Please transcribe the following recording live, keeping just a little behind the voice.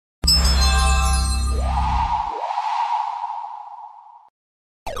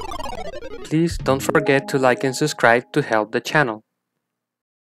Please don't forget to like and subscribe to help the channel.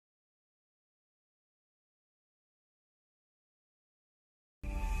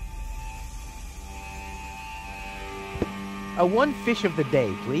 One fish of the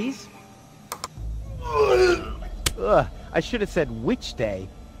day, please. Ugh, I should have said which day.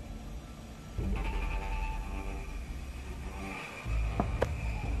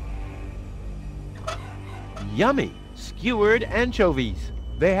 Yummy! Skewered anchovies.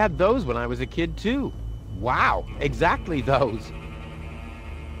 They had those when I was a kid, too. Wow, exactly those.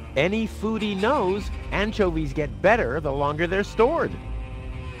 Any foodie knows anchovies get better the longer they're stored.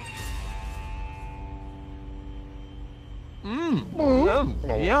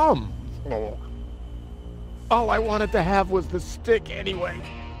 Yum! All I wanted to have was the stick anyway.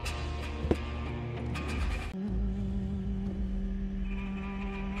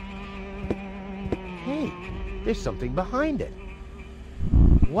 Hey, there's something behind it.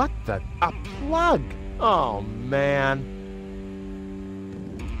 What the? A plug! Oh, man.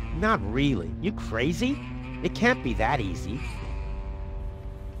 Not really. You crazy? It can't be that easy.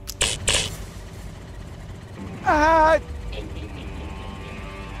 Ah!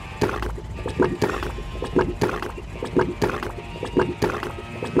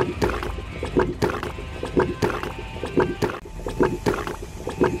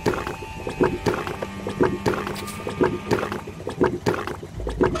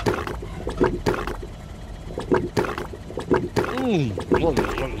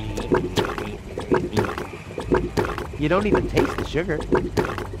 You don't even taste the sugar.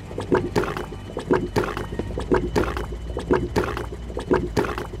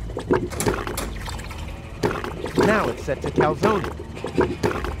 Now it's set to calzone.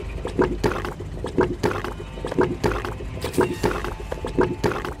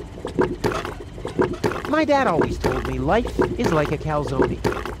 My dad always told me life is like a calzone.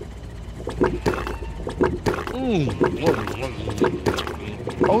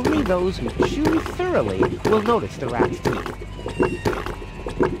 Only those who chew thoroughly will notice the rat's teeth.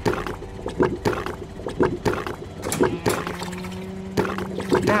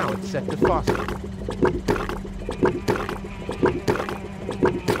 Now it's set to foster.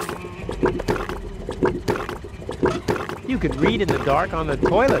 You could read in the dark on the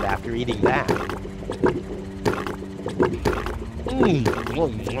toilet after eating that.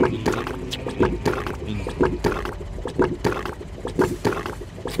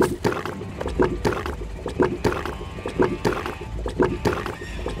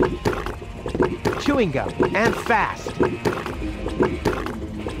 Chewing gum, and fast.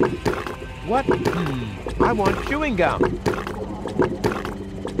 What? I want chewing gum.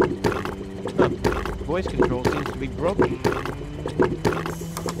 Huh. Voice control seems to be broken.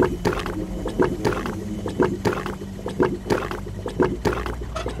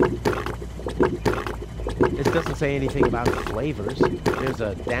 This doesn't say anything about flavors. There's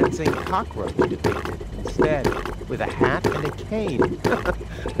a dancing cockroach depicted instead, with a hat and a cane.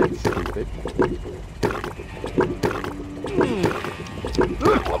 That's stupid.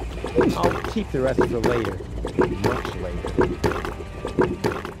 I'll keep the rest for later. Much later.